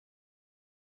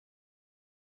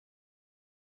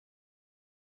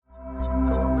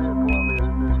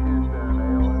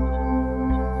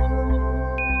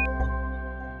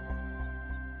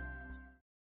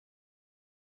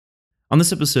On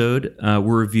this episode,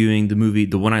 we're reviewing the movie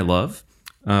The One I Love,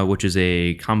 which is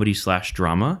a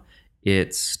comedy/drama.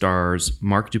 It stars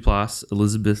Mark Duplass,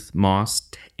 Elizabeth Moss,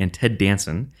 and Ted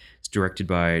Danson. It's directed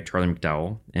by Charlie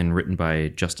McDowell and written by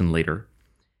Justin Later.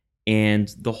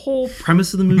 And the whole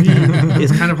premise of the movie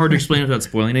is kind of hard to explain without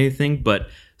spoiling anything, but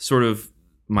sort of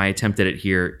my attempt at it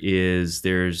here is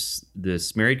there's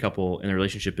this married couple and the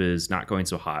relationship is not going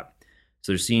so hot.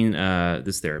 So they're seeing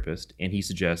this therapist, and he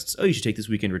suggests, you should take this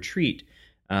weekend retreat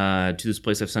to this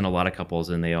place I've sent a lot of couples,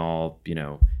 and they all,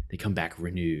 they come back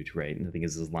renewed, right? And I think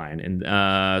is his line.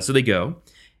 And so they go,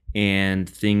 and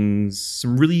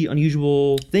some really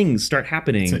unusual things start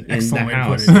happening in the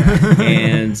house.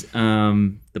 And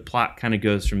the plot kind of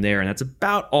goes from there, and that's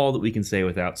about all that we can say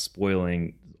without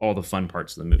spoiling all the fun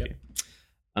parts of the movie.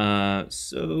 Yep.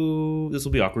 So this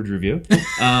will be awkward to review.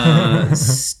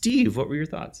 Steve, what were your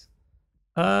thoughts?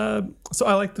 So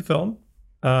I like the film.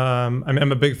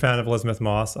 I'm a big fan of Elizabeth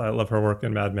Moss. I love her work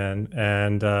in Mad Men,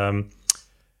 and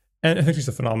I think she's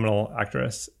a phenomenal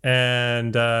actress.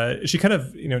 And she kind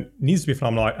of needs to be a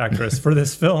phenomenal actress for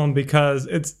this film because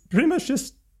it's pretty much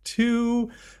just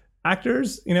two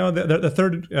actors. The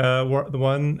third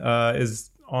one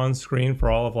is on screen for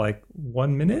all of like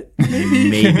 1 minute,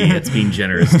 maybe that's being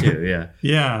generous too.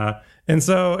 Yeah. And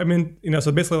so,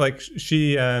 so basically, like,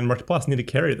 she and Mark Duplass need to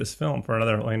carry this film for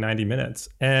another like 90 minutes,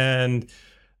 and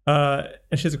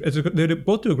they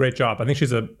both do a great job. I think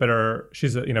she's a better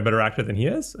actor than he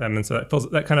is, and so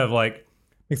that kind of like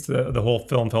makes the whole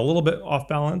film feel a little bit off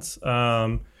balance.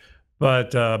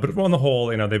 But on the whole,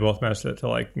 they both managed to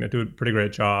like do a pretty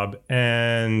great job,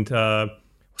 and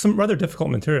some rather difficult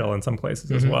material in some places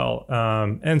as well.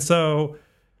 And so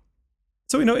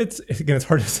it's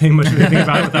hard to say much of anything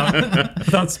about it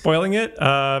without spoiling it.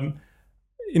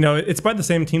 It's by the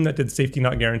same team that did Safety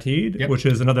Not Guaranteed, which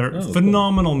is another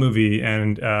phenomenal movie.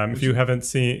 And if you haven't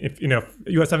seen, if you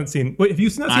guys haven't seen, wait, have you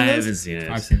not seen this? I haven't seen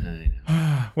it. I've seen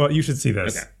it. Well, you should see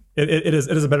this. Okay. It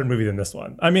is a better movie than this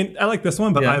one. I mean, I like this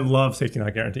one, but I love Safety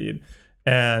Not Guaranteed,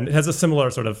 and it has a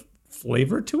similar sort of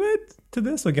flavor to it to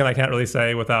this. Again, I can't really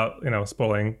say without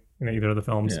spoiling either of the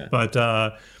films, but.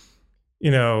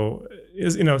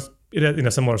 It had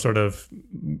a similar sort of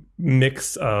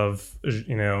mix of I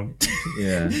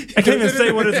can't even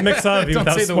say what it's a mix of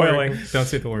without spoiling. Don't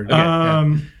say the word.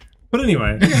 But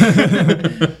anyway,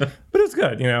 but it's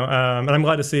good, and I'm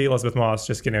glad to see Elizabeth Moss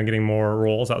just getting more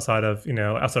roles outside of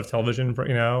television,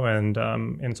 and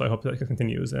so I hope that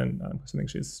continues, and I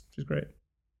think she's great.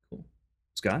 Cool.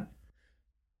 Scott?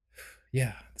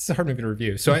 Yeah, this is a hard movie to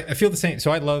review. So I feel the same.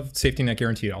 So I love Safety Not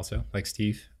Guaranteed also, like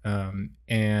Steve.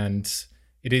 And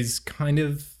it is kind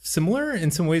of similar in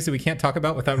some ways that we can't talk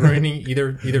about without ruining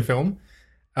either film.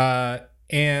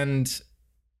 And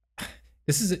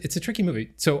it's a tricky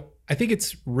movie. So I think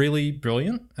it's really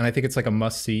brilliant, and I think it's like a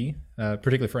must see,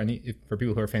 particularly for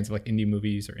people who are fans of like indie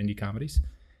movies or indie comedies.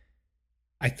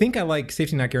 I think I like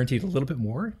Safety Not Guaranteed a little bit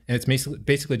more, and it's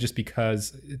basically just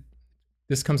because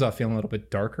this comes off feeling a little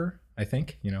bit darker, I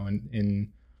think,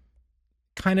 in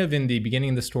kind of in the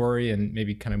beginning of the story and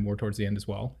maybe kind of more towards the end as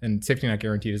well. And Safety Not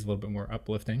Guaranteed is a little bit more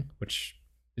uplifting, which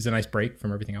is a nice break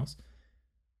from everything else.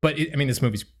 But this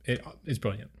movie is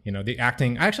brilliant. The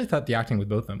acting, I actually thought the acting with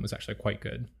both of them was actually quite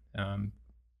good,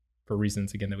 for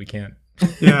reasons, again, that we can't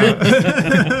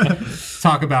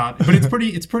talk about. But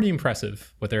it's pretty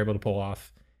impressive what they're able to pull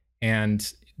off. And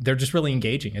they're just really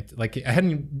engaging. It like I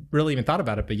hadn't really even thought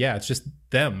about it, but yeah, it's just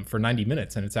them for 90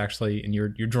 minutes, and it's actually, and you're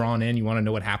drawn in. You want to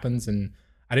know what happens, and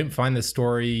I didn't find this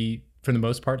story for the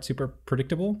most part super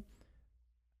predictable.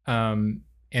 And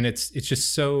it's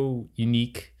just so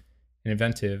unique and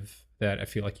inventive that I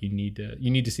feel like you need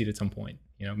to see it at some point.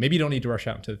 Maybe you don't need to rush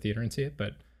out into the theater and see it,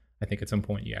 but I think at some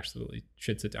point you absolutely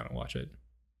should sit down and watch it.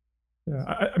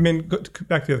 Yeah,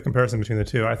 back to the comparison between the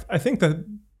two. I think that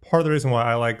part of the reason why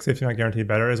I like Safety Not Guaranteed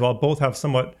better is while both have a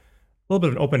little bit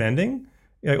of an open ending,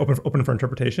 open for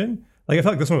interpretation. Like I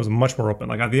felt like this one was much more open.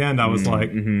 Like at the end, I was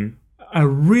like, I can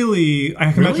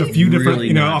imagine a few different,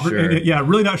 really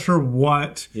really not sure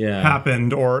what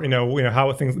happened or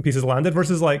how pieces landed.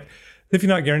 Versus like Safety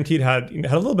Not Guaranteed had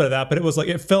a little bit of that, but it was like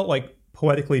it felt like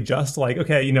poetically just like,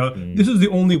 okay, this is the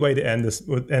only way to end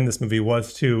this movie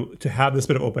was to have this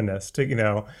bit of openness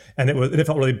and it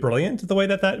felt really brilliant the way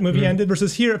that movie ended.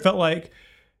 Versus here, it felt like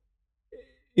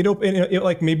it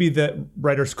like maybe the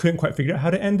writers couldn't quite figure out how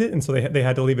to end it, and so they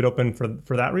had to leave it open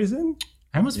for that reason.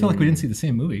 I almost felt like we didn't see the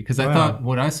same movie because I thought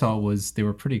what I saw was they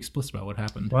were pretty explicit about what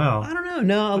happened. Wow. I don't know.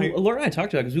 No, Laura and I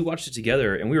talked about it because we watched it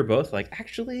together, and we were both like,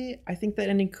 actually, I think that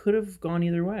ending could have gone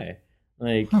either way.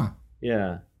 Like,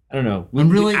 yeah. I don't know. I'm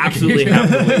really- absolutely have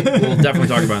to wait. We'll definitely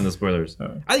talk about it in the spoilers.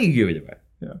 I think you can go either way.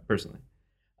 Yeah. Personally.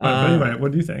 But anyway,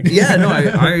 what do you think? Yeah, no,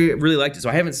 I really liked it. So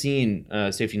I haven't seen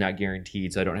Safety Not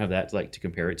Guaranteed, so I don't have that to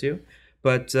compare it to.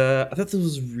 But I thought this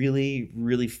was really,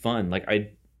 really fun. Like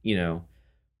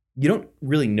you don't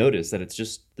really notice that it's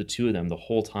just the two of them the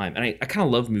whole time. And I kind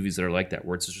of love movies that are like that,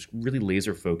 where it's just really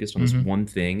laser focused on this one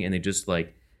thing, and they just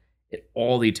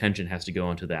all the attention has to go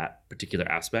onto that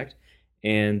particular aspect.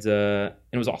 And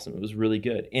it was awesome. It was really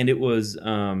good, and it was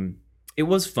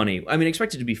funny. I mean, I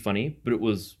expected it to be funny, but it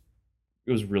was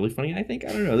really funny. I think,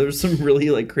 I don't know, there was some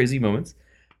really crazy moments.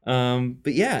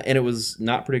 But yeah, and it was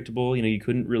not predictable. You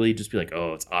couldn't really just be like,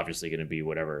 oh, it's obviously going to be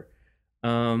whatever.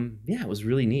 Yeah, it was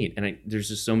really neat, and there's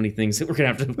just so many things that we're gonna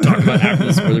have to talk about after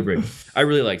the spoiler break. I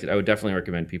really liked it. I would definitely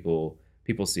recommend people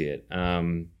see it.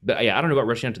 But yeah, I don't know about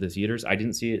rushing out to the theaters. I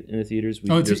didn't see it in the theaters.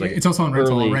 It's also on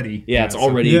rental already. Yeah, it's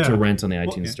already to rent on the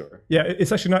iTunes store. Yeah,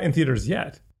 it's actually not in theaters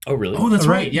yet. Oh, really? Oh, that's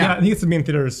right. Yeah, I think it's to be in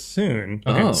theaters soon.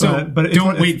 Okay. Oh. So, but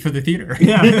don't wait for the theater.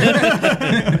 Yeah,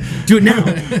 do it now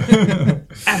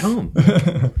at home.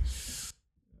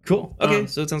 Cool. Okay,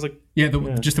 so it sounds like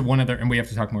just the one other, and we have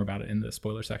to talk more about it in the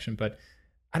spoiler section. But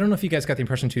I don't know if you guys got the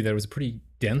impression too that it was a pretty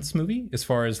dense movie, as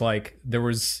far as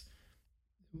there's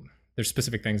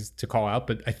specific things to call out,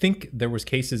 but I think there was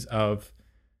cases of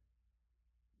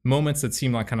moments that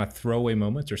seemed like kind of throwaway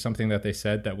moments or something that they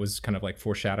said that was kind of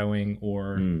foreshadowing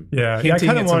or I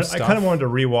kind of wanted to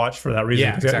rewatch for that reason.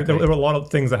 Yeah, exactly. There were a lot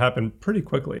of things that happened pretty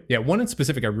quickly. Yeah, one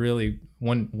specifically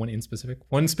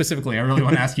I really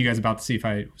want to ask you guys about to see if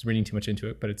I was reading too much into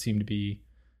it, but it seemed to be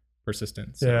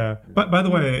persistent. So. Yeah, but by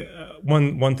the way,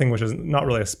 one thing which is not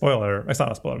really a spoiler, it's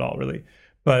not a spoiler at all really,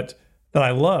 but that I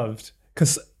loved,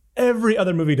 because every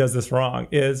other movie does this wrong,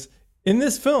 is in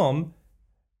this film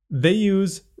they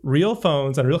use real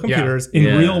phones and real computers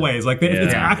in real ways.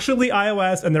 It's actually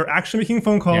iOS, and they're actually making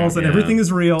phone calls, and everything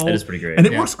is real. That is pretty great. And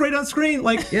it works great on screen.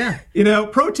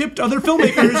 Pro tip to other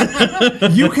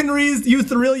filmmakers, you can use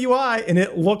the real UI, and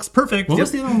it looks perfect. What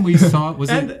was the other one we saw?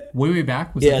 Was it way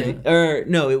back? Was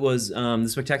no, it was The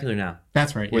Spectacular Now.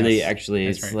 That's right. Where they actually,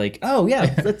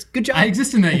 that's good job. I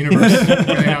exist in that universe where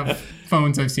they have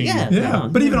phones I've seen. Yeah.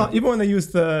 But even when they use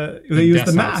the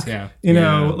Mac,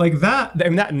 like that, I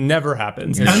mean, that never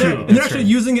happens. And they're actually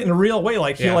using it in a real way.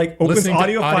 He opens listens to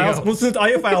audio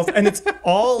files, and it's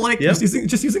all just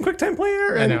using QuickTime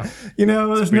Player, and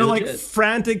there's no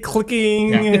frantic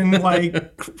clicking and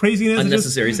craziness.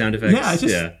 Unnecessary sound effects.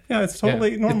 It's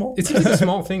totally normal. It seems like a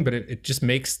small thing, but it just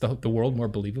makes the world more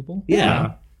believable.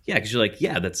 Yeah. Yeah, because you're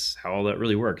that's how all that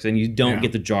really works. And you don't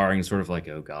get the jarring sort of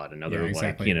oh, God, another,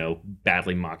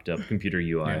 badly mocked up computer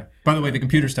UI. Yeah. By the way, the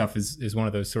computer stuff is one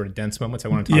of those sort of dense moments I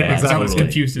want to talk about. Exactly. I was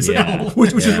confused as hell.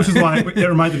 Which is why it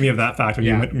reminded me of that fact when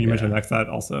you mentioned that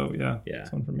also.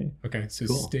 It's one for me. Okay, so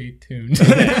stay tuned. So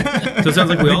it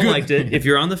sounds like we all liked it. If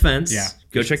you're on the fence,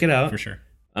 go check it out. For sure.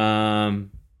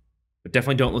 But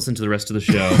definitely don't listen to the rest of the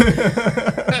show.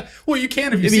 Well, you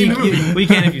can if you've seen the movie. You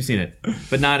can if you've seen it,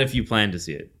 but not if you plan to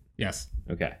see it. Yes.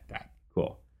 Okay.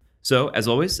 Cool. So, as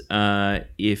always,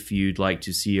 if you'd like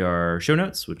to see our show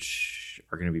notes, which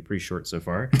are going to be pretty short so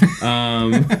far, you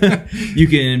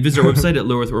can visit our website at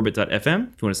lowearthorbit.fm. If you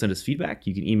want to send us feedback,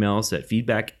 you can email us at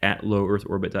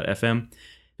feedback@lowearthorbit.fm.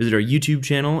 Visit our YouTube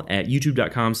channel at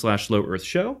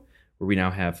youtube.com/lowearthshow, where we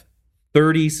now have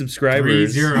 30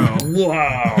 subscribers. 30.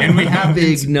 Wow. And we have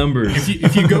big numbers.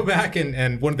 If you go back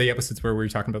and one of the episodes where we were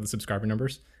talking about the subscriber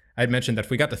numbers, I had mentioned that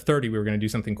if we got to 30, we were going to do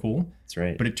something cool. That's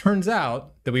right. But it turns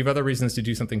out that we have other reasons to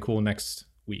do something cool next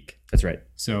week. That's right.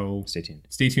 So stay tuned.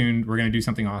 Stay tuned. We're going to do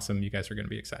something awesome. You guys are going to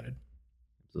be excited.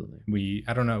 Absolutely.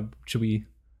 I don't know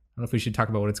if we should talk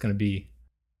about what it's going to be.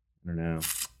 I don't know.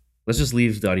 Let's just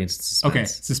leave the audience in suspense. Okay.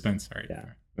 Suspense. All right. Yeah.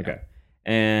 Okay.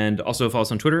 Yeah. And also follow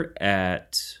us on Twitter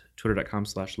at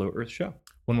twitter.com/lowearthshow.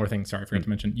 One more thing. Sorry, I forgot to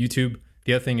mention YouTube.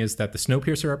 The other thing is that the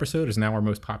Snowpiercer episode is now our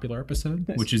most popular episode,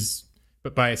 which is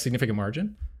by a significant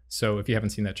margin. So if you haven't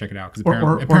seen that, check it out,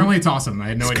 because apparently it's awesome. I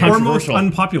had no idea. Or most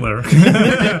unpopular.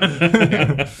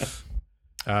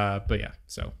 But yeah,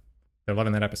 so they're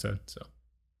loving that episode. So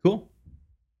cool.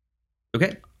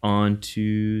 Okay, on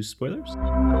to spoilers.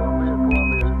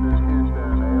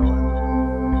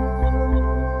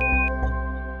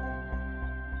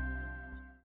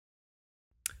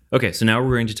 Okay, so now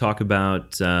we're going to talk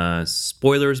about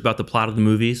spoilers about the plot of the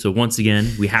movie. So once again,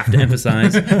 we have to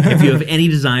emphasize, if you have any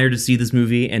desire to see this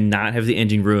movie and not have the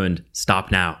ending ruined,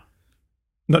 stop now.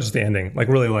 Not just the ending,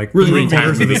 really the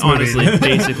entire movie. Honestly,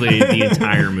 basically the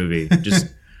entire movie.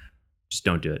 Just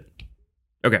don't do it.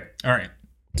 Okay. All right.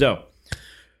 So,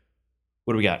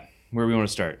 what do we got? Where do we want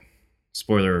to start?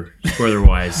 spoiler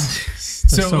wise.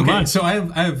 So so much. So I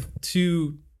have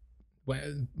two.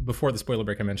 Before the spoiler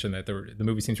break, I mentioned that the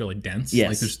movie seems really dense. Yes,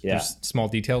 like there's yeah. small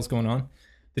details going on.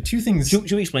 The two things.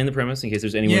 Should we explain the premise in case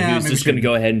there's anyone Yeah, who's maybe just we going to should.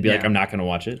 go ahead and be like, Yeah. I'm not going to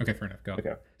watch it? Okay, fair enough. Go.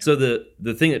 Okay. So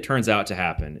the thing that turns out to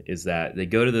happen is that they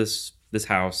go to this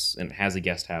house, and it has a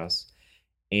guest house,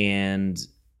 and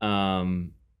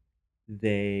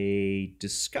they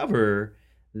discover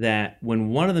that when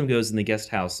one of them goes in the guest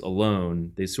house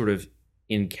alone, they sort of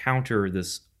encounter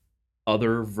this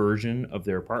other version of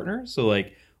their partner. So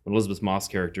like when Elizabeth Moss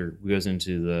character goes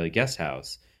into the guest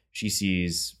house, she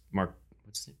sees Mark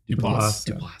Duplass.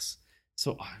 Duplass.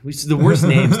 So the worst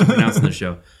names to pronounce in the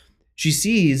show. She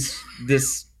sees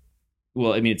this.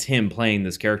 Well, I mean, it's him playing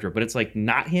this character, but it's like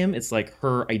not him. It's like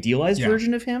her idealized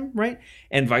version of him, right?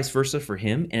 And vice versa for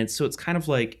him. And it's kind of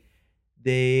like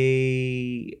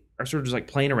they are sort of just like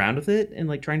playing around with it and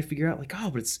like trying to figure out like, oh,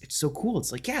 but it's so cool.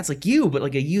 It's like, yeah, it's like you, but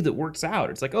like a you that works out.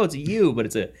 It's like, oh, it's a you, but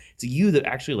it's a you that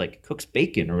actually like cooks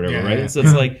bacon or whatever, right? Yeah. And so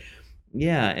it's like,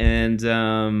 yeah, and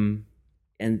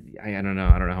I don't know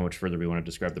how much further we want to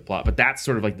describe the plot, but that's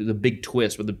sort of like the big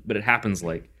twist, but it happens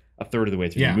like a third of the way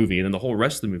through the movie, and then the whole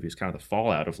rest of the movie is kind of the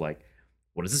fallout of like,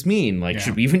 what does this mean? Like,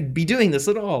 should we even be doing this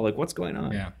at all? Like, what's going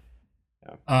on?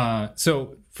 Yeah.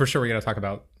 So for sure, we got to talk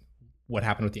about what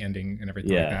happened with the ending and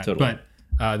everything like that. Totally.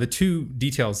 But the two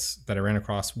details that I ran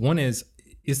across, one is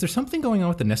there something going on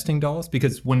with the nesting dolls?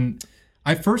 Because when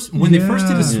they first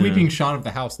did a sweeping shot of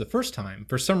the house the first time,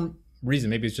 for some reason,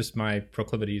 maybe it's just my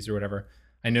proclivities or whatever,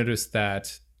 I noticed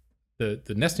that the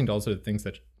nesting dolls are the things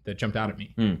that jumped out at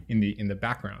me in the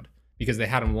background, because they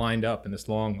had them lined up in this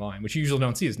long line, which you usually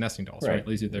don't see as nesting dolls, right? At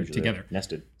least they're Usually together,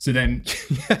 nested. So then,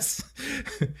 yes.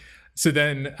 So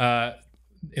then,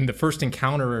 in the first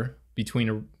encounter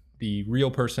between the real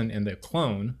person and the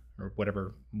clone, or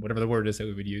whatever the word is that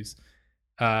we would use,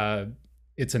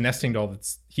 it's a nesting doll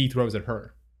he throws at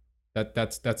her.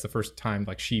 That's the first time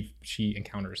like she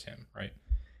encounters him, right?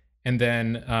 And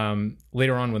then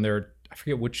later on, when I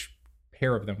forget which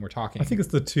pair of them we're talking. I think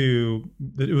it's the two.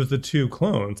 It was the two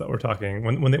clones that we're talking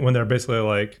when they're basically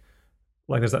like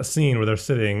there's that scene where they're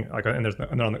sitting like and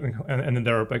then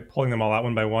they're like pulling them all out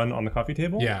one by one on the coffee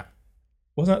table. Yeah,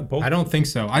 wasn't that both? I don't think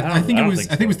so. I think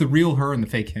it was the real her and the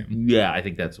fake him. Yeah, I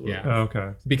think that's what. Yeah. Oh,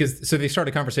 okay. Because so they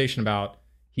started a conversation about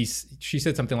she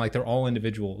said something like they're all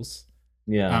individuals.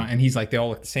 Yeah. And he's like, they all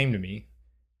look the same to me.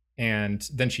 And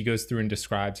then she goes through and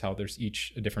describes how there's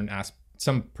each a different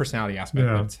some personality aspect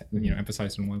that's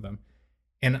emphasized in one of them.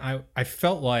 And I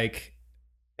felt like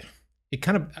it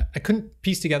kind of, I couldn't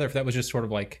piece together if that was just sort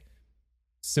of like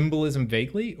symbolism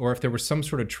vaguely, or if there was some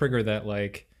sort of trigger that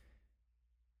like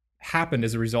happened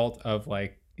as a result of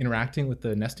like interacting with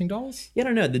the nesting dolls. Yeah, I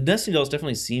don't know. The nesting dolls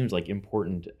definitely seemed like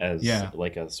important as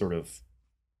like a sort of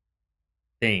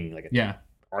thing, like a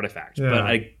artifact, but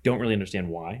I don't really understand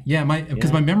why. Yeah,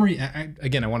 because my memory,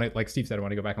 again, I want to, like Steve said, I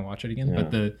want to go back and watch it again.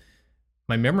 But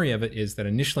my memory of it is that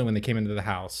initially when they came into the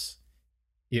house,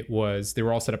 they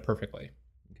were all set up perfectly.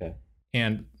 Okay.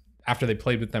 And after they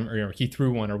played with them, or he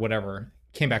threw one or whatever,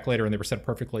 came back later and they were set up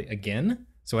perfectly again.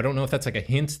 So I don't know if that's like a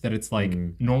hint that it's like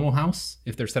normal house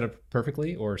if they're set up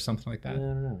perfectly or something like that. I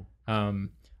don't know.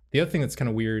 The other thing that's kind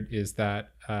of weird is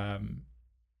that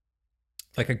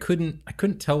like I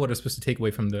couldn't tell what I was supposed to take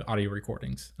away from the audio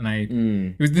recordings,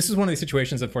 and this is one of these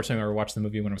situations. Unfortunately, I watched the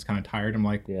movie when I was kind of tired. I'm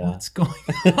like, what's going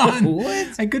on? What?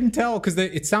 I couldn't tell because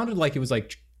it sounded like it was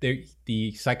like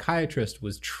the psychiatrist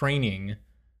was training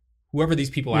whoever these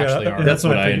people actually are. That's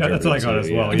what I got as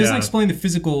well. It doesn't explain the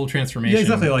physical transformation. Yeah,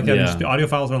 exactly. Like just the audio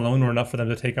files alone were enough for them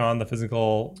to take on the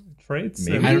physical traits.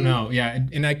 Maybe. I don't know. Yeah,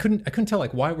 and I couldn't tell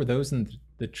like why were those in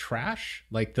the trash?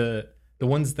 Like the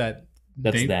ones that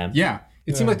them. Yeah.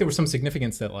 It seemed like there was some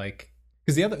significance that like,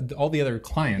 because all the other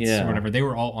clients or whatever, they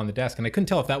were all on the desk, and I couldn't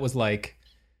tell if that was like,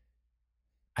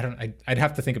 I'd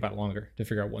have to think about it longer to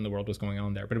figure out what in the world was going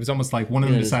on there. But it was almost like one of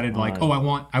them decided like, oh,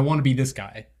 I want to be this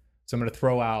guy, so I'm going to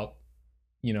throw out,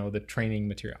 the training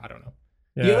material. I don't know.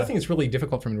 Yeah. The other thing that's really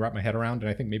difficult for me to wrap my head around, and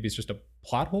I think maybe it's just a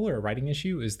plot hole or a writing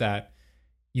issue, is that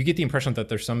you get the impression that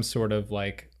there's some sort of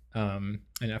like, and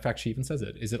in fact, she even says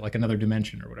it, is it like another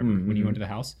dimension or whatever when you go into the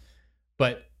house,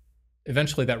 but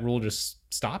eventually that rule just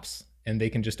stops and they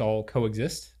can just all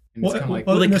coexist. And well, it's kind of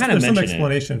like, they kind of mention some it.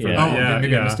 explanation for Yeah. that.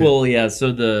 Maybe I missed it. Well, yeah.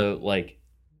 So the like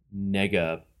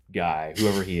Nega guy,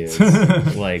 whoever he is,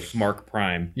 like Mark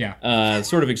Prime,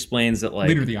 sort of explains that like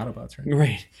leader of the Autobots, right?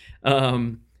 Right.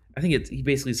 I think he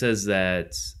basically says that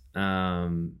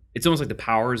it's almost like the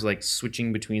powers like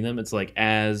switching between them. It's like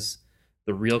as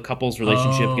the real couple's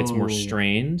relationship gets more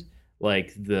strained,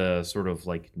 like the sort of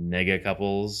like nega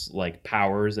couples like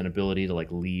powers and ability to like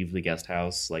leave the guest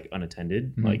house like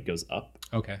unattended like goes up.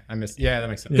 Okay, I missed. Yeah, that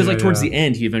makes sense. Because like towards Yeah. the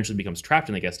end, he eventually becomes trapped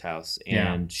in the guest house,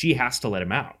 and she has to let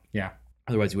him out. Yeah.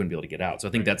 Otherwise, he wouldn't be able to get out. So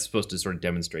I think that's supposed to sort of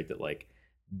demonstrate that like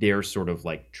they're sort of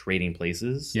like trading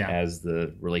places as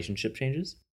the relationship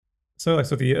changes. So at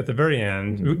the very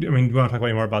end, I mean, do you want to talk about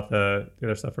any more about the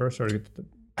other stuff first, or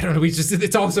I don't know.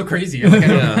 It's all so crazy. Like,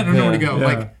 I don't know where to go. Yeah.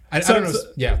 Like I don't know.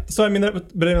 Yeah. So I mean,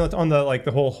 but on the like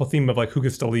the whole theme of like who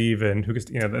gets to leave and who gets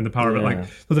to, and the power of it. Like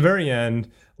so at the very end,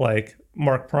 like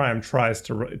Mark Prime tries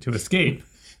to escape,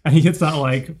 and he hits that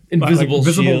like invisible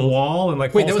shield. wall and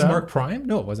like Wait, that falls was down. Mark Prime?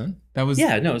 No, it wasn't. That was No,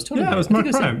 it was totally. Yeah, it was Mark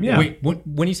Prime. Yeah. Wait,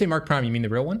 when you say Mark Prime, you mean the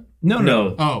real one?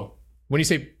 No. Oh, when you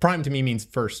say Prime to me means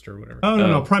first or whatever. Oh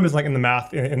no. Prime is like in the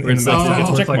math in the It's math. like, it's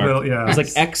a It's check like mark. little, yeah. It's like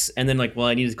X, and then like, well,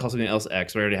 I need to call something else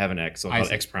X, but I already have an X, so I'll call it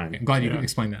see. X Prime. I'm glad you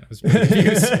explained that. I was really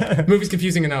confused. Movie's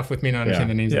confusing enough with me not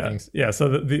understanding the names of things. Yeah. So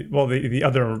the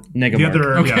other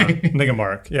Negamark.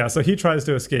 Negamark. Yeah. So he tries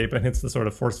to escape and hits the sort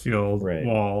of force field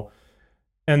wall,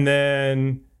 and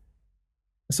then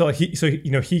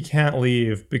he can't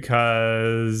leave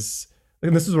because,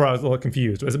 and this is where I was a little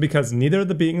confused. Is it because neither of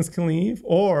the beings can leave,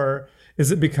 or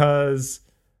is it because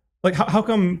like how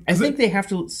come? I think they have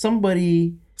to.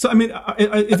 Somebody. So I mean,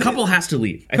 A couple has to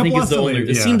leave. I think couple is has the to only. leave,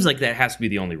 It yeah. seems like that has to be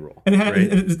the only rule. and right?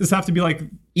 does this have to be like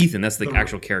Ethan, that's the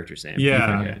actual character Sam.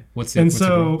 Yeah. Ethan, What's and what's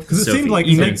so because it Sophie. seemed like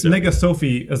Ethan and Sophie. Nega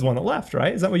Sophie is the one that left,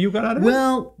 right? Is that what you got out of it?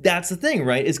 Well, that's the thing,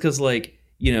 right? It's because like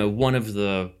one of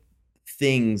the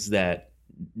things that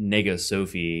Nega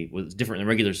Sophie was different than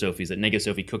regular Sophie is that Nega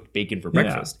Sophie cooked bacon for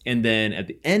breakfast, and then at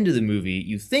the end of the movie,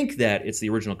 you think that it's the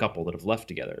original couple that have left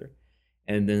together,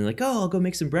 and then like, oh, I'll go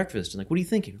make some breakfast, and like, what are you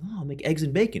thinking? Oh, I'll make eggs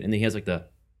and bacon, and then he has like the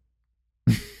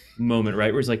moment,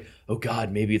 right, where he's like, oh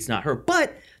God, maybe it's not her.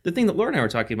 But the thing that Laura and I were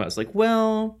talking about is like,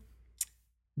 well,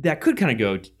 that could kind of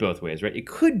go both ways, right? It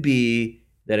could be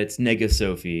that it's Nega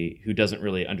Sophie who doesn't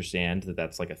really understand that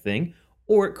that's like a thing.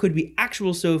 Or it could be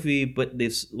actual Sophie, but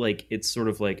this like it's sort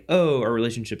of like, oh, our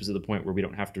relationship is at the point where we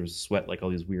don't have to sweat like all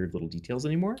these weird little details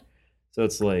anymore. So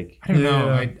it's like I don't know.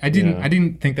 Yeah. I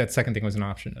didn't think that second thing was an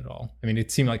option at all. I mean,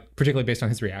 it seemed like, particularly based on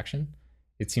his reaction,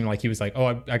 it seemed like he was like,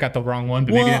 "Oh, I got the wrong one,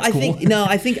 but maybe that's cool."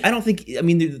 I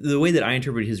mean the way that I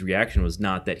interpreted his reaction was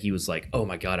not that he was like, oh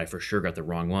my God, I for sure got the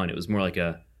wrong one. It was more like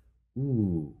a,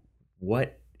 ooh,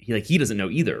 what? He doesn't know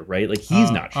either, right? Like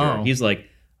he's not sure. Oh. He's like,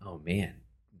 oh man,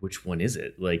 which one is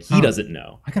it? Like he doesn't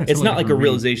know. I got a It's totally not like a different read.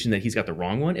 realization that he's got the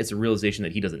wrong one. It's a realization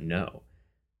that he doesn't know.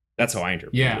 That's how I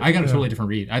interpret it. Yeah, I got a totally different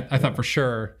read. I thought for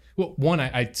sure. Well, one,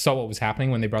 I saw what was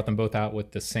happening when they brought them both out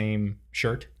with the same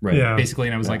shirt, Right. Yeah. basically,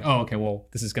 and I was like, oh, okay, well,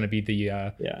 this is going to be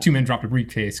the two men dropped a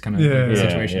briefcase kind of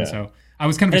situation. Yeah. So I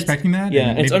was kind of And expecting that. Yeah, and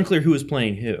and it's maybe- unclear who is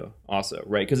playing who, also,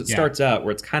 right? Because it Yeah. starts out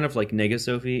where it's kind of like Nega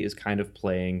Sophie is kind of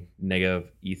playing Nega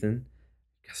Ethan.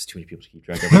 That's too many people to keep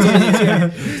track of.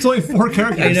 It's only 4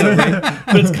 characters. I know, right?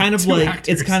 But it's kind of Two like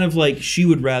actors. she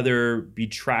would rather be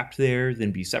trapped there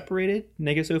than be separated.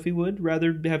 Nega Sophie would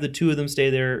rather have the two of them stay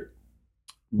there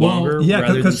longer. Yeah,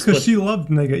 rather than because split. she loved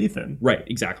Nega Ethan. Right,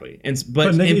 exactly.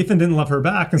 But Nega Ethan didn't love her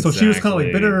back, and so she was kind of like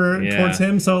Exactly, bitter yeah. towards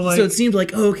him. So like, so it seemed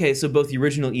like, oh, okay, so both the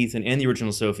original Ethan and the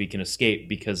original Sophie can escape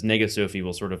because Nega Sophie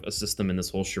will sort of assist them in this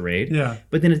whole charade. yeah,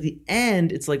 But then at the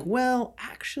end, it's like, well,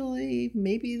 actually,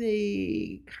 maybe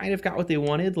they kind of got what they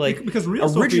wanted. Like, because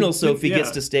real original Sophie- Sophie yeah.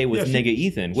 gets to stay with Yeah, she- Nega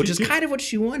Ethan, which is she- kind of what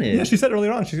she wanted. yeah. She said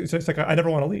earlier on, she's like, I never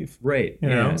want to leave. Right. You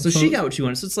Yeah. know, So so- she got what she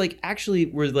wanted. So it's like, actually,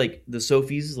 were like the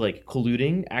Sophies like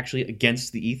colluding actually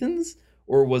against the Ethans?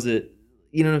 Or was it,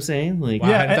 you know what I'm saying? Like, Wow.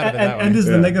 I Yeah, hadn't thought of it that and way. is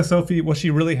the Yeah. Nega Sophie, was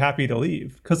she really happy to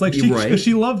leave? Because like You're right. cause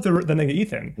she loved the Nega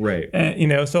Ethan, right.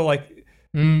 and so like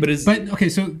But okay,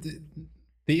 so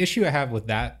the issue I have with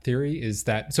that theory is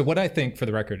that, so what I think for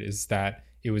the record is that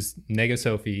it was Nega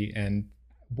Sophie and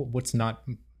what's not,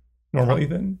 normal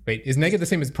Ethan. wait, is Nega the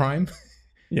same as Prime?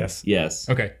 Yes, Yes.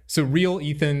 Okay, so real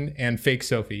Ethan and fake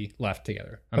Sophie left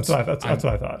together. that's what I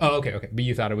thought. Oh, okay, but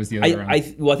you thought it was the other way around. I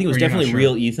think it was Or you're not definitely sure?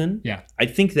 real Ethan. Yeah. I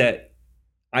think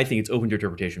it's open to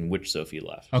interpretation which Sophie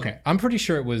left. Okay, I'm pretty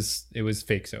sure it was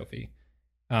fake Sophie,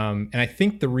 and I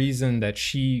think the reason that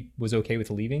she was okay with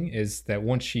leaving is that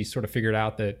once she sort of figured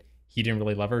out that he didn't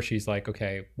really love her, she's like,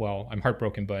 okay, well, I'm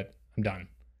heartbroken, but I'm done.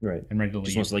 Right. I'm ready to Just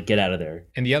leave. wants to like get out of there.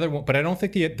 And the other one, but I don't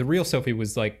think the real Sophie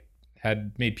was like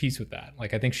had made peace with that.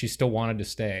 Like I think she still wanted to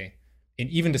stay, and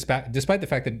even despite the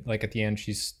fact that like at the end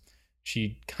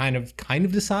she kind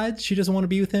of decides she doesn't want to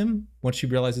be with him once she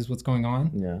realizes what's going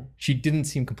on. Yeah. She didn't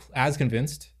seem as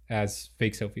convinced as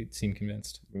fake Sophie seemed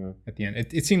convinced Yeah. at the end.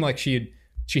 It seemed like she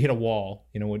hit a wall,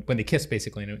 you know, when they kissed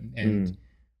basically, and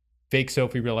fake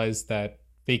Sophie realized that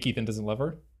fake Ethan doesn't love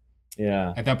her,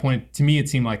 Yeah. At that point, to me, it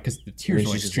seemed like, because the tears And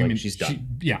were like she's just streaming. like, she's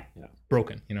done. Yeah,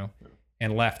 broken,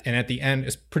 and left. And at the end,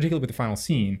 particularly with the final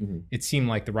scene, it seemed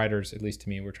like the writers, at least to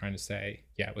me, were trying to say,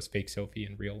 yeah, it was fake Sophie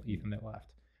and real Ethan that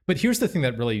left. But here's the thing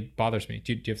that really bothers me.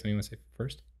 Do you have something you want to say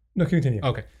first? No, continue.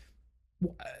 Okay.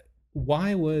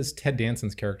 Why was Ted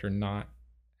Danson's character not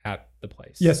at the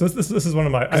place? Yeah, so this is one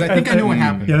of my. Because I think I know what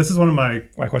happened. Yeah, this is one of my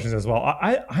questions as well.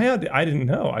 I didn't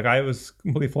know. Like, I was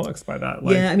completely flummoxed by that.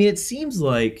 Like, Yeah, I mean, it seems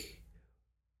like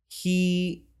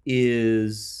he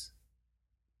is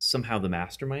somehow the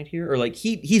mastermind here, or like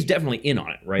he's definitely in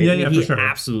on it, right? Yeah, I mean, yeah, he for sure.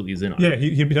 absolutely is in on yeah, it.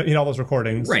 he had all those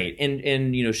recordings. Right,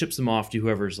 and ships them off to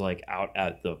whoever's like out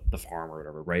at the farm or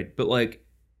whatever, right?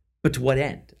 But to what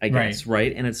end? I guess,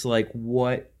 right? And it's like,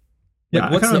 what? Yeah,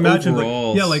 like, what's I kind the of imagine.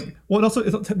 overall? Well, also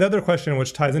the other question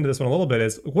which ties into this one a little bit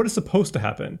is, what is supposed to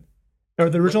happen? Are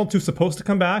the original two supposed to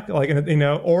come back? Like,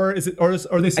 or is it, or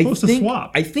are they supposed to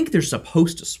swap? I think they're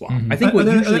supposed to swap. Mm-hmm. I think what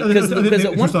usually because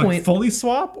at one point like fully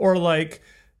swap, or like.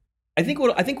 I think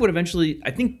what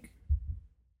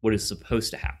is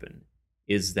supposed to happen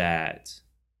is that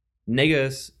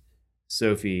Negus,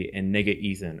 Sophie, and Nega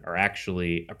Ethan are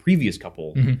actually a previous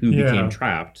couple who became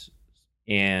trapped,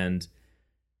 and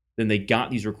then they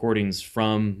got these recordings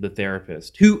from the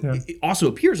therapist, who also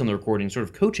appears on the recording, sort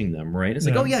of coaching them, right? It's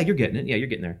like, oh yeah, you're getting it, yeah, you're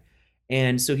getting there,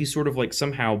 and so he sort of like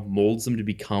somehow molds them to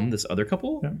become this other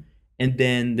couple, and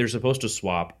then they're supposed to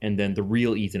swap, and then the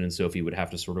real Ethan and Sophie would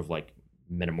have to sort of like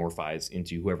metamorphose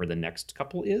into whoever the next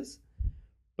couple is,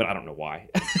 but I don't know why.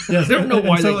 I don't know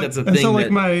why that's a thing. So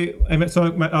like I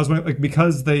was wondering, like,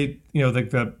 because they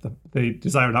the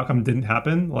desired outcome didn't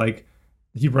happen, like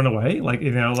he run away, like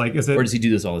like is it, or does he do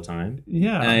this all the time?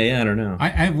 Yeah, I don't know. I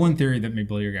have one theory that may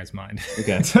blow your guys' mind.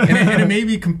 Okay, and it may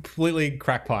be completely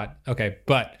crackpot. Okay,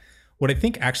 but what I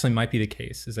think actually might be the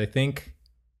case is I think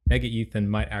Nega Ethan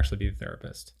might actually be the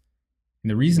therapist, and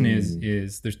the reason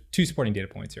is there's two supporting data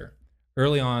points here.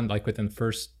 Early on, like within the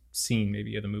first scene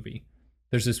maybe of the movie,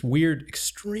 there's this weird,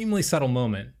 extremely subtle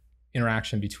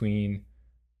interaction between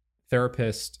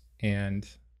therapist and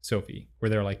Sophie, where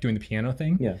they're like doing the piano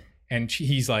thing. Yeah. And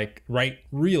he's like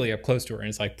really up close to her, and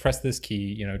it's like, press this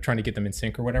key, trying to get them in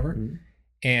sync or whatever. Mm-hmm.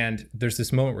 And there's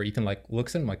this moment where Ethan like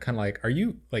looks at him like, kind of like, are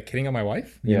you like hitting on my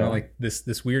wife? Like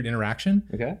this weird interaction.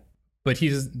 Okay. But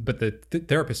the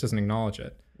therapist doesn't acknowledge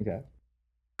it. Okay.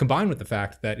 Combined with the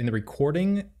fact that in the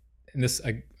recording, and this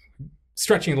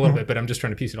stretching it a little bit, but I'm just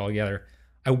trying to piece it all together.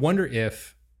 I wonder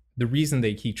if the reason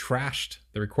that he trashed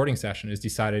the recording session is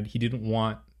decided he didn't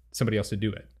want somebody else to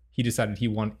do it. He decided he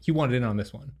wanted in on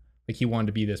this one. Like, he wanted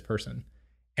to be this person.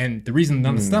 And the reason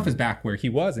none of the stuff is back where he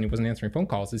was and he wasn't answering phone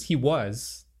calls is he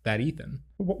was that Ethan.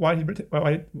 Why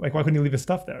couldn't he leave his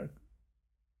stuff there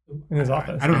in his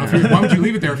office? I don't know. Why would you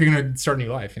leave it there if you're going to start a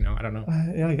new life? I don't know.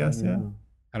 Yeah, I guess. Yeah.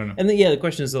 I don't know. And then the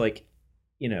question is like,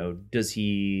 does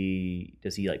he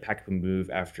like pack up and move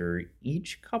after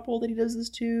each couple that he does this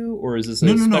to, or is this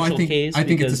a special case? I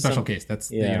think it's a special case.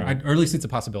 That's or at least it's a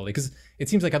possibility, because it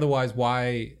seems like otherwise,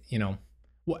 why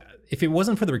if it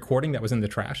wasn't for the recording that was in the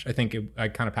trash, I think I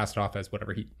kind of passed it off as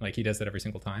whatever he does that every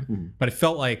single time. Mm-hmm. But it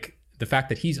felt like the fact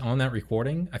that he's on that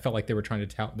recording, I felt like the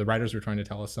writers were trying to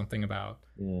tell us something about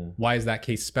why is that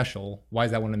case special? Why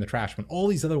is that one in the trash when all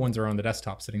these other ones are on the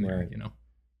desktop sitting there?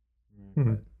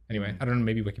 Mm-hmm. Anyway, I don't know.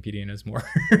 Maybe Wikipedia knows more.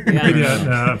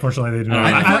 No, unfortunately, they do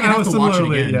not. I was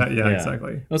similarly. Yeah,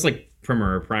 exactly. It was like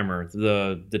Primer,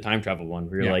 the time travel one,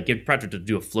 where you're like, get Patrick to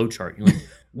do a flow chart. You're like,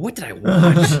 what did I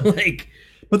watch?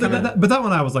 But that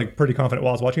one I was like pretty confident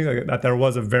while I was watching it, that there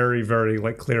was a very, very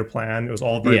like clear plan. It was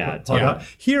all very planned out.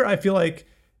 Here, I feel like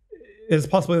it's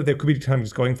possible that they could be kind of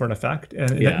just going for an effect,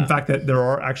 and in fact that there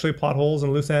are actually plot holes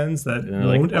and loose ends that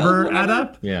won't ever add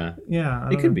up. Yeah,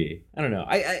 it could be. I don't know.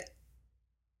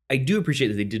 I do appreciate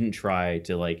that they didn't try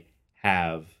to like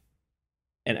have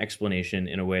an explanation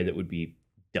in a way that would be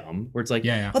dumb, where it's like,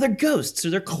 oh, they're ghosts or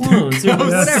they're clones or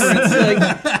whatever.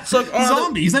 It's like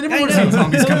zombies. I never would have seen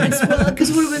zombies coming.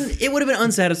 Because it would have been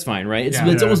unsatisfying, right?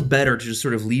 It's almost better to just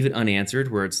sort of leave it unanswered,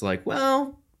 where it's like,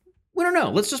 well, we don't know.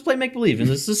 Let's just play make believe, and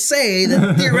let's just say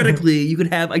that theoretically you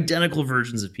could have identical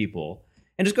versions of people,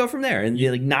 and just go from there, and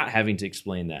like not having to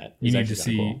explain that. You need to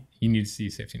see. Cool. You need to see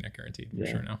Safety Net Guaranteed for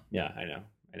sure now. Yeah, I know.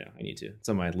 I need to. It's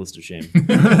on my list of shame.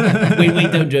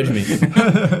 wait, don't judge me.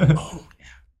 Oh,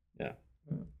 yeah.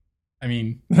 I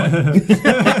mean,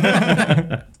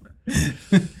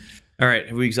 all right.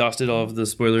 Have we exhausted all of the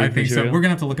spoiler I think material? so. We're gonna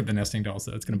have to look at the nesting dolls,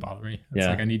 though. It's gonna bother me. It's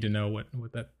like I need to know what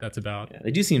that's about. Yeah,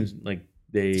 they do seem like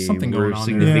they Something were going on there.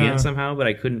 significant Yeah. somehow, but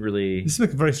I couldn't really. This is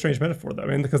like a very strange metaphor, though. I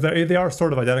mean, because they are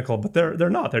sort of identical, but they're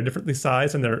not. They're differently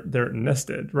sized and they're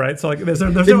nested, right? So like there's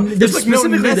like no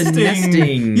specifically the nesting.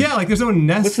 nesting. Yeah, like there's no What's the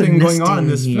nesting going on in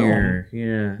this nesting film. here?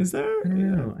 Yeah. Is there? I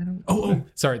don't know. I don't. Oh,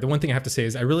 sorry. The one thing I have to say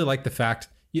is I really like the fact.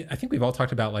 Yeah, I think we've all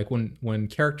talked about like when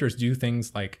characters do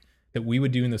things like that we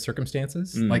would do in those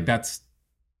circumstances. Like that's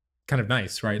kind of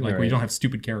nice, right? Like Yeah, we right. don't have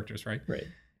stupid characters, right? Right.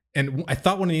 And I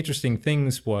thought one of the interesting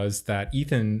things was that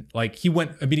Ethan, like, he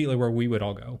went immediately where we would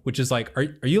all go, which is like, are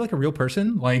you like a real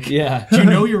person? Like, Yeah. do you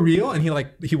know you're real? And he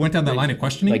went down that line of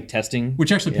questioning, Like testing.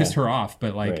 which actually pissed Yeah. her off,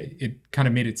 but like Right. it kind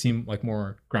of made it seem like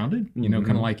more grounded, you know,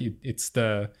 kind of like it's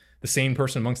the sane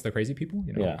person amongst the crazy people.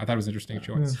 You know, Yeah. I thought it was an interesting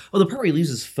choice. Oh, the part where he leaves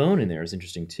his phone in there is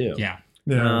interesting too. Yeah.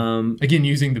 Yeah. Again,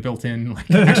 using the built-in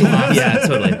like actual apps. Yeah,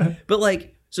 totally. But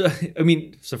like, so I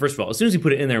mean, so first of all, as soon as he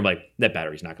put it in there, I'm like, that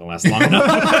battery's not going to last long enough.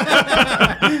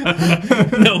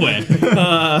 No way.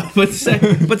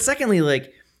 But secondly,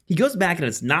 like, he goes back and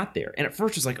it's not there. And at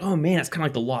first it's like, oh man, it's kind of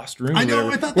like the lost room. I or know,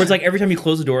 whatever, I thought where it's that. like every time you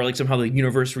close the door, like somehow the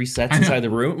universe resets inside the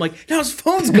room. I'm like, now his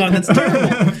phone's gone. That's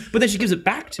terrible. But then she gives it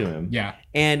back to him. Yeah.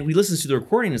 And we listen to the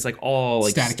recording. It's like all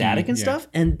like Staticky, static and yeah. stuff.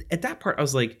 And at that part, I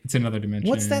was like, It's another dimension.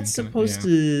 what's that kinda- supposed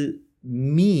yeah. to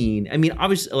mean? I mean,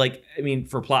 obviously, like, I mean,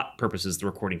 for plot purposes, the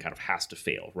recording kind of has to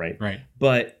fail, right? Right.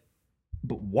 But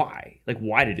why? Like,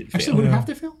 why did it fail? Actually, would it Yeah. have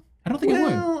to fail? I don't think it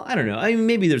would. Well, I don't know. I mean,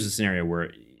 maybe there's a scenario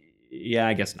where, yeah,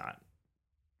 I guess not.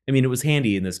 I mean, it was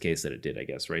handy in this case that it did, I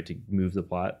guess, right, to move the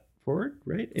plot forward,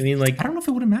 right? I mean, like, I don't know if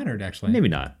it would have mattered actually. maybe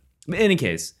not. In any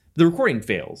case, the recording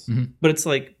fails, Mhm. but it's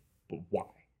like, but why?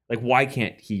 Like, why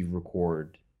can't he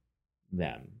record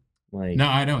them? Like, No,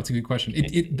 I know it's a good question.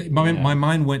 My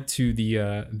mind went to the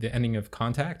ending of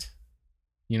Contact.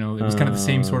 You know, it was kind of the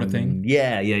same sort of thing.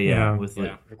 Yeah. Yeah. With like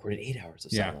Yeah. recorded 8 hours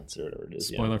of Yeah. silence or whatever it is.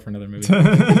 Spoiler for another movie.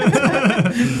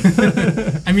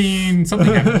 I mean, something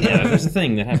happened. Yeah, there's a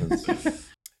thing that happens.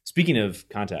 Speaking of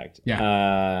Contact,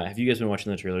 Yeah. have you guys been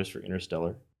watching the trailers for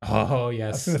Interstellar? Oh I've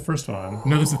yes. seen the first one.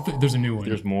 No, there's a new one.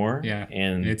 There's more, Yeah,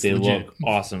 and it's they legit. look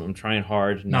awesome. I'm trying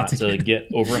hard Not not to to get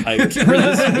overhyped for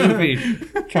this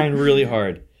movie. Trying really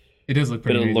hard, It does look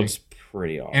but pretty it amazing. looks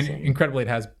pretty awesome. And incredibly, it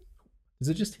has. Is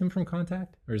it just him from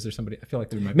Contact, or is there somebody? I feel like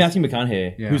there might be. Matthew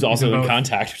McConaughey, Yeah, who's he's also in in both.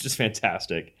 Contact, which is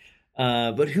fantastic.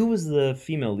 But who was the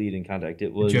female lead in Contact?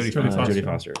 It was Jodie Foster. Jodie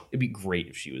Foster. It'd be great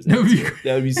if she was That there. would be too.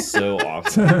 That would be so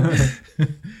awesome.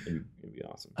 It'd be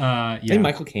awesome. I Yeah, think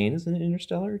Michael Caine is in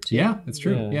Interstellar too. Yeah, that's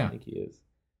true. Yeah. I think he is.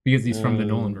 because he's from the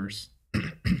Nolan verse.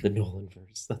 The Nolan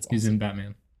verse. That's awesome. He's in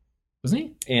Batman, wasn't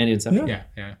he? And Inception. Yeah,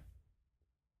 yeah,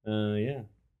 Yeah.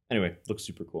 Anyway, looks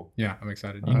super cool. yeah. I'm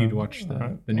excited. You need to watch the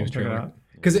Alright, new I'll check it trailer. out.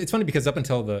 Because it's funny because up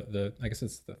until the I guess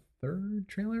it's the third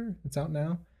trailer that's out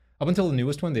now. Up until the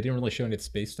newest one, they didn't really show any of the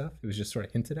space stuff. It was just sort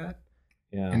of hinted at,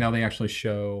 Yeah. and now they actually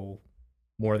show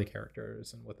more of the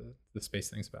characters and what the space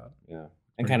thing's about. Yeah.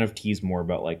 And kind of tease more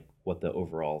about like what the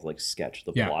overall like sketch,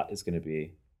 the Yeah. plot is going to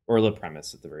be, or the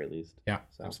premise at the very least. Yeah,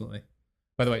 So. absolutely.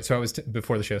 By the way, so I was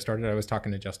before the show started, I was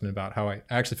talking to Justin about how I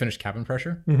actually finished Cabin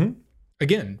Pressure. Mm-hmm.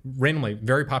 Again, randomly,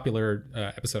 very popular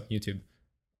episode on YouTube,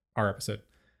 our episode.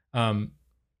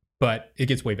 But it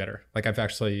gets way better. Like I've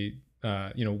actually,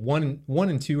 one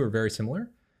and two are very similar,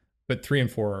 but 3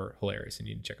 and 4 are hilarious, and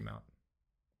you need to check them out.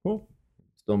 Cool.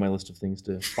 Still on my list of things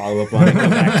to follow up on and go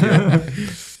back to.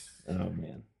 Oh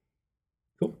man.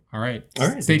 Cool. All right. All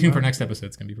right. Stay tuned for next episode.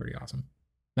 It's gonna be pretty awesome.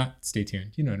 Not stay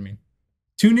tuned. You know what I mean.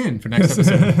 Tune in for next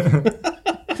episode.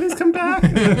 Please come back.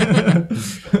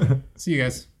 See you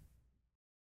guys.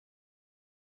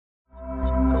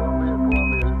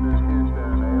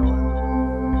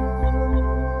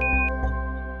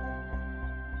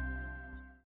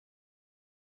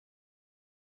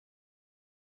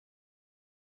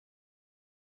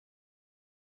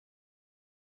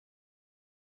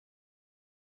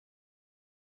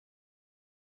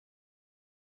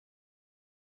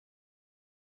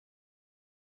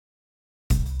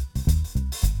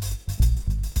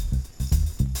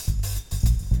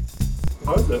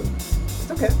 How is it?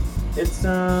 It's okay. It's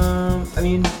I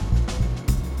mean, A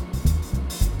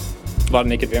lot of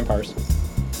naked vampires.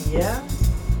 yeah.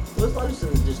 Well, it's a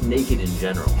lot of just naked in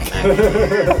general.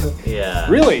 Actually. Yeah.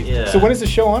 Really? Yeah. So when is the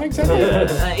show on exactly?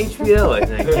 HBO, I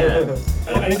think. Yeah.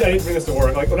 I need to bring this to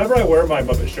work. Like whenever I wear my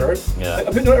Muppet shirt, Yeah. like,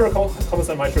 I've been never comments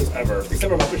on my shirts ever, except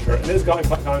for a Muppet shirt, and it has gotten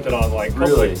commented on like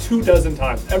probably Really? like 24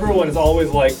 times. Everyone is always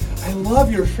like, "I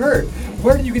love your shirt.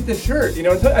 where did you get this shirt? You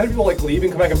know, I had people like leave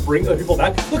and come back and bring other people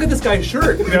back. Look at this guy's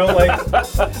shirt. You know, like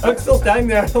I'm still standing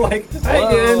there, like, hi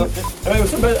again. And it was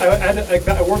so bad,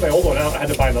 I wore my old one out. I had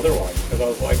to buy another one because I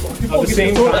was like, well, people the get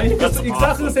same so, kind? it's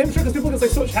exactly the same shirt because people get like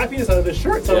so much happiness out of this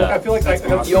shirt. So Yeah. I feel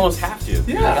like You almost have to. You're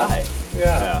the guy. yeah.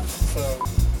 Yeah. So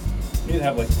we need to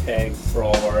have like tags for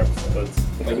all of our episodes.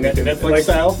 Like Netflix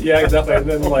style? Yeah, exactly. And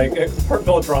then like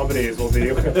heartfelt dramedies will be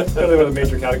really one of the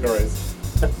major categories.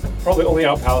 Probably only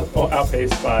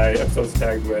outpaced by episodes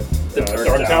tagged with The Dark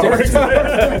Dark Tower.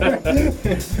 Tower.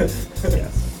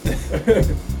 Yes.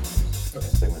 Okay,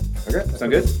 segment. Okay,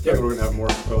 sound good? Yeah, but we're gonna have more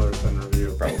spoilers than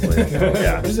review. Probably.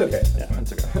 Yeah. Which is okay. Yeah,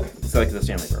 it's okay. It's like the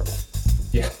Stanley Parable.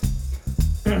 Yeah.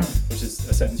 Which is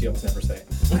a sentence you almost never say.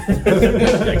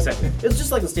 Yeah, exactly. It's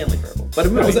just like the Stanley Parable, but a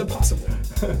movie. How is that possible?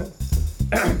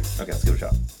 Okay, let's give it a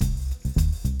shot.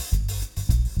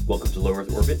 Welcome to Low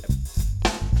Earth Orbit.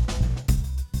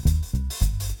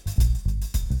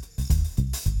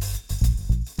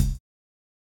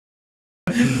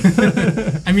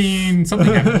 I mean,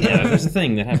 something happened. Yeah, there's a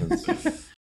thing that happens.